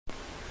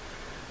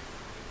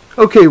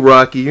Okay,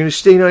 Rocky, you're gonna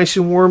stay nice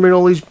and warm in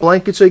all these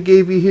blankets I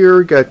gave you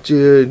here. You got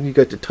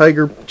the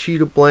tiger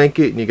cheetah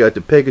blanket and you got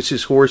the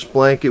Pegasus horse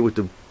blanket with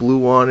the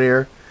blue on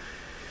there.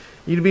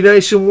 You gonna be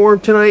nice and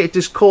warm tonight at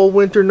this cold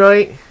winter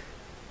night?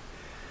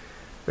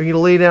 Are you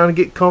gonna lay down and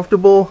get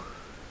comfortable?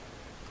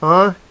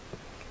 Huh?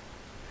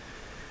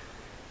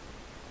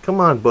 Come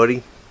on,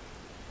 buddy.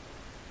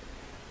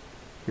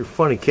 You're a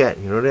funny cat,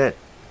 you know that?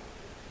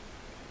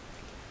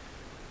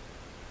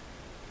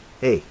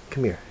 Hey,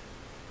 come here.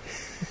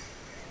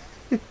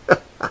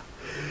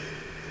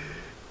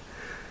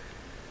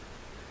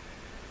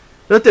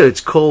 Not that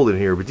it's cold in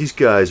here, but these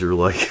guys are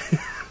like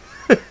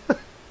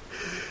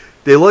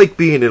they like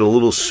being in a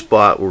little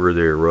spot where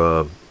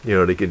they're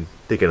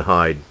they can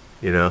hide,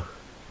 you know.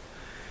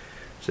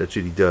 So that's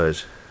what he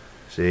does.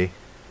 See?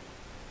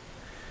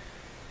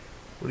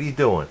 What are you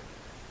doing?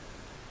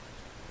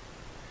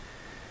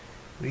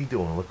 What are you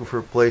doing? Looking for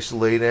a place to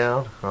lay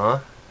down, huh?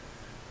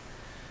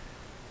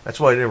 That's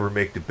why I never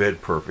make the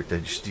bed perfect.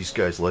 These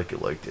guys like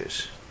it like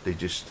this. They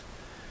just,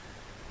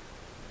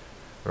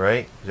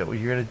 right? Is that what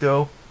you're gonna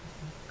do?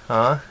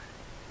 Huh?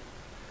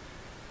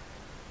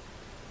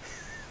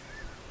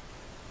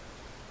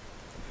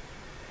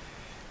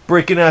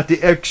 Breaking out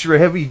the extra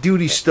heavy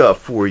duty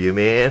stuff for you,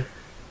 man.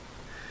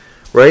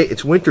 Right?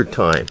 It's winter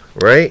time,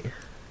 right?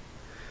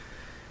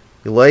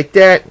 You like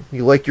that?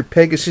 You like your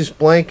Pegasus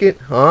blanket,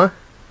 huh?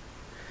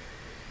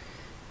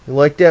 You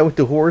like that with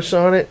the horse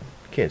on it?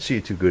 Can't see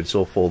it too good, it's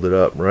all folded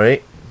up,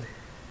 right?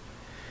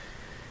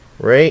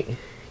 Right?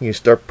 You can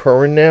start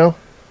purring now,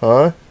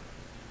 huh?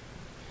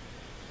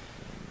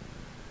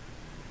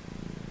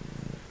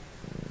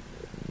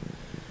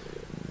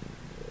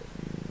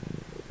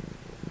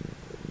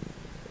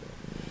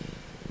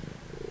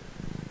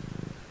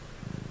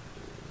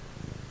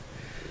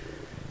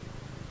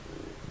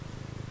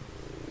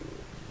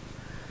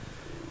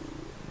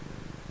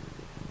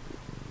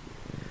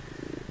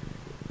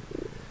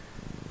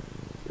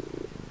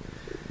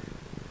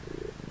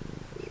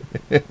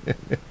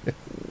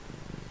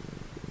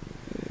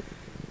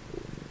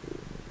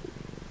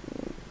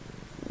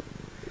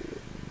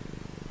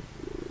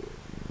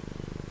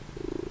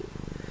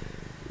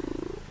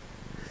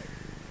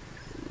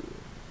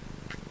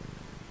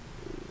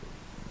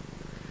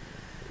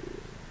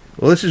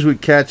 Well, this is what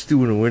cats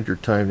do in the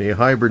wintertime. They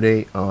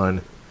hibernate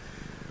on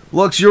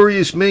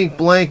luxurious mink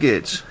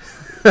blankets.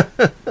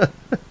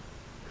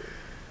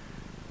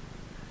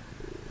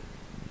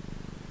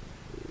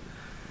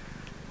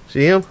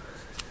 See him?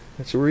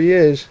 That's where he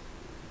is.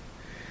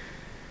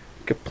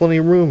 Got plenty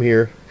of room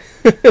here.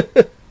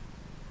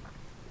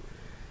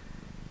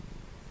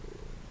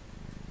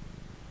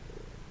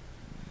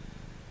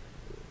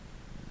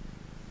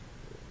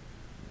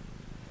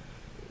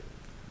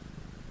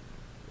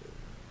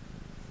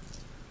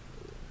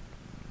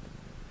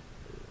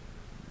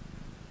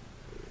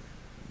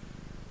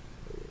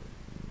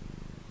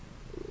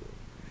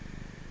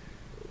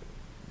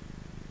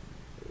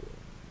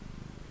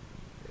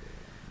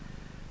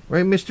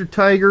 Right, Mr.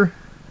 Tiger?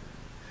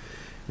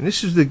 And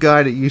this is the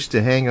guy that used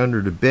to hang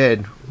under the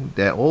bed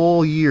that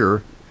all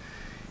year.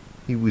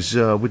 He was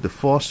with the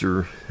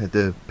foster at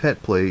the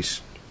pet place.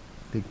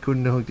 They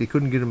couldn't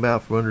get him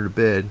out from under the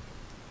bed.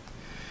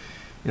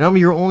 And I'm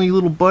your only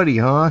little buddy,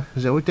 huh?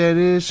 Is that what that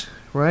is?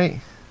 Right?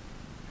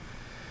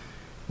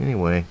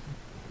 Anyway.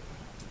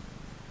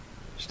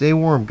 Stay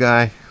warm,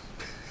 guy.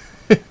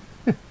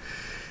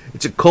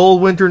 It's a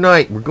cold winter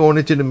night. We're going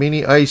into the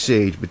mini ice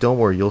age, but don't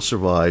worry, you'll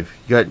survive.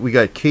 We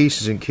got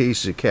cases and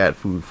cases of cat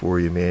food for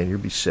you, man. You'll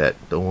be set.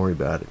 Don't worry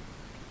about it.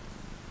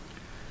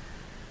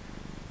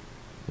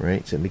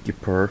 Right? Does that make you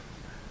purr?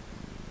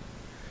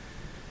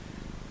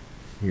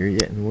 Hear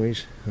that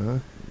noise? Huh?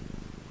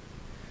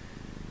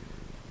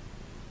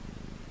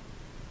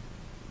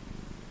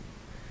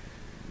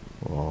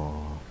 Oh.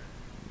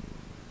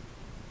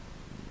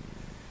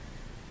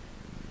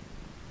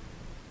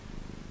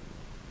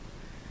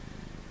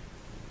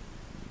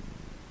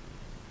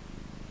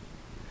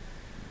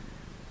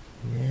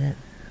 Yeah,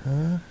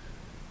 huh?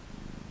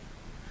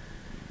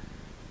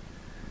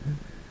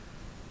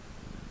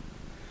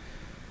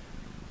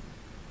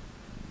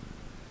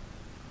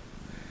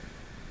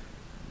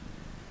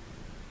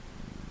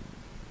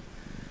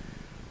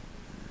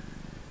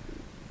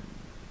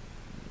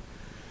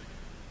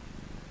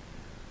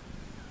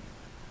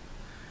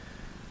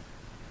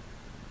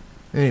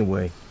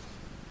 Anyway,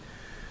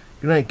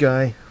 good night,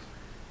 guy.